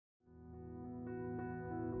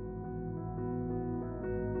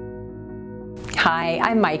Hi,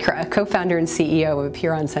 I'm Mickra, co-founder and CEO of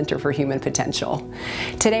Apeiron Center for Human Potential.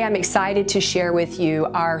 Today I'm excited to share with you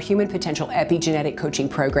our Human Potential Epigenetic Coaching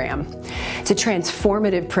Program. It's a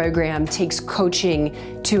transformative program, takes coaching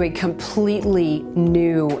to a completely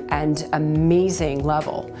new and amazing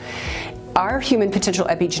level. Our Human Potential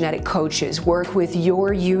Epigenetic coaches work with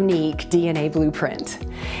your unique DNA blueprint.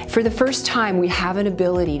 For the first time, we have an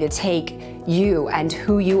ability to take you and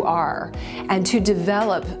who you are and to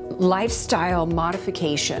develop lifestyle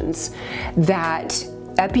modifications that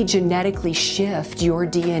epigenetically shift your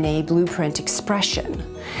DNA blueprint expression.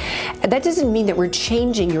 That doesn't mean that we're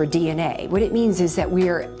changing your DNA. What it means is that we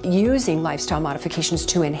are using lifestyle modifications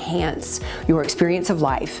to enhance your experience of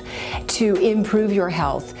life, to improve your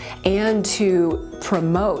health, and to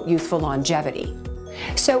promote youthful longevity.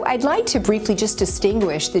 So I'd like to briefly just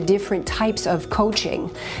distinguish the different types of coaching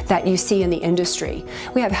that you see in the industry.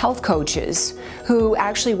 We have health coaches who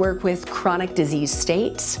actually work with chronic disease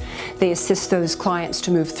states. They assist those clients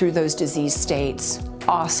to move through those disease states.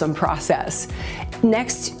 Awesome process.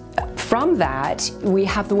 Next, from that, we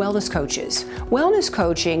have the wellness coaches. Wellness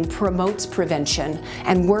coaching promotes prevention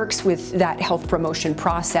and works with that health promotion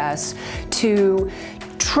process to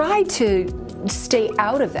try to stay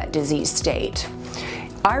out of that disease state.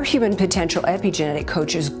 Our Human Potential Epigenetic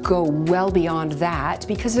coaches go well beyond that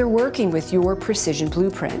because they're working with your precision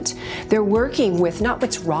blueprint. They're working with not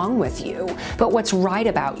what's wrong with you, but what's right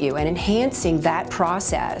about you and enhancing that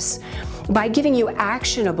process by giving you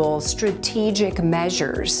actionable strategic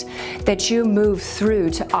measures that you move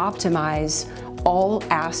through to optimize all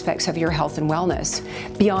aspects of your health and wellness.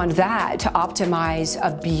 Beyond that, to optimize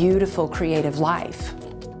a beautiful creative life.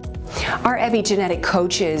 Our epigenetic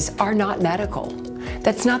coaches are not medical.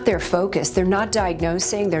 That's not their focus. They're not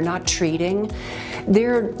diagnosing, they're not treating,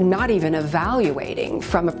 they're not even evaluating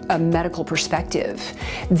from a medical perspective.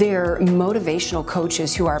 They're motivational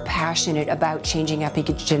coaches who are passionate about changing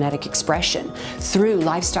epigenetic expression through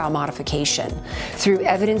lifestyle modification, through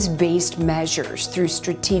evidence-based measures, through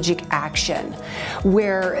strategic action,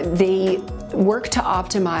 where they work to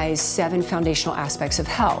optimize 7 foundational aspects of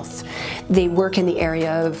health. They work in the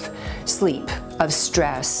area of sleep, of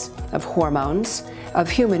stress, of hormones, of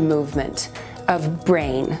human movement, of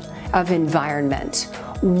brain, of environment.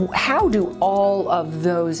 How do all of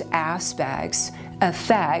those aspects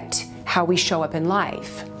affect how we show up in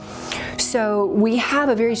life? So we have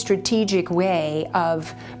a very strategic way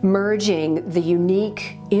of merging the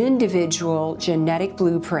unique individual genetic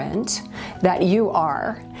blueprint that you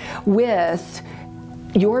are with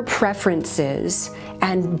your preferences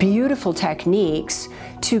and beautiful techniques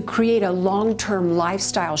to create a long-term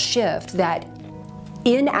lifestyle shift that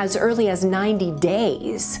in as early as 90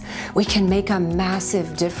 days, we can make a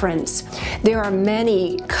massive difference. There are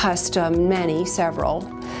several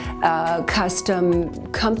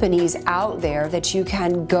custom companies out there that you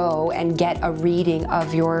can go and get a reading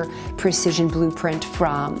of your precision blueprint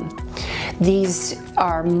from. These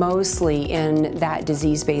are mostly in that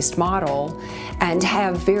disease-based model and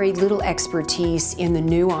have very little expertise in the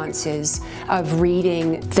nuances of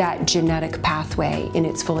reading that genetic pathway in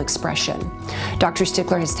its full expression. Dr.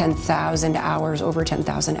 Stickler has 10,000 hours, over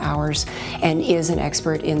 10,000 hours, and is an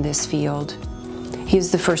expert in this field.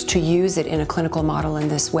 He's the first to use it in a clinical model in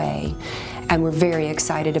this way, and we're very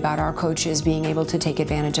excited about our coaches being able to take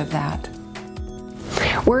advantage of that.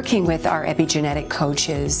 Working with our epigenetic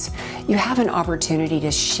coaches, you have an opportunity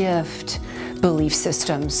to shift belief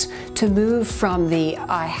systems, to move from the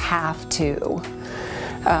I have to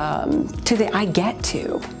the I get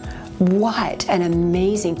to. What an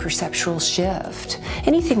amazing perceptual shift.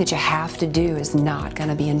 Anything that you have to do is not going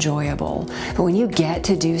to be enjoyable. But when you get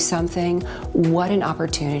to do something, what an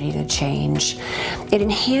opportunity to change. It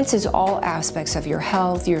enhances all aspects of your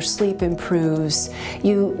health, your sleep improves,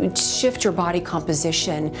 you shift your body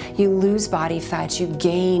composition, you lose body fat, you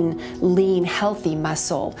gain lean, healthy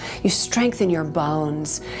muscle, you strengthen your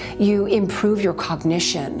bones, you improve your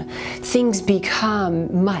cognition. Things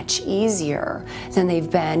become much easier than they've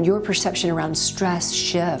been. Your perception around stress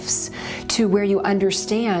shifts to where you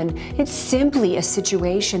understand it's simply a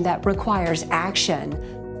situation that requires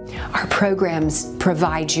action. Our programs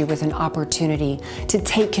provide you with an opportunity to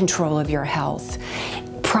take control of your health,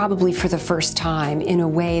 probably for the first time in a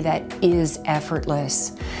way that is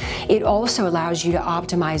effortless. It also allows you to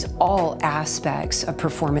optimize all aspects of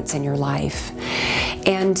performance in your life.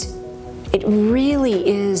 And It really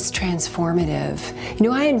is transformative. You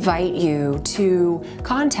know, I invite you to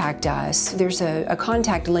contact us. There's a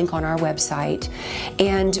contact link on our website,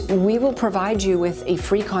 and we will provide you with a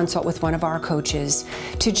free consult with one of our coaches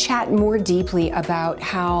to chat more deeply about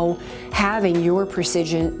how having your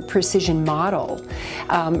precision model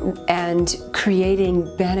and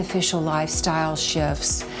creating beneficial lifestyle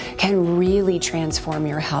shifts can really transform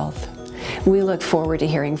your health. We look forward to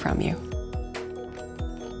hearing from you.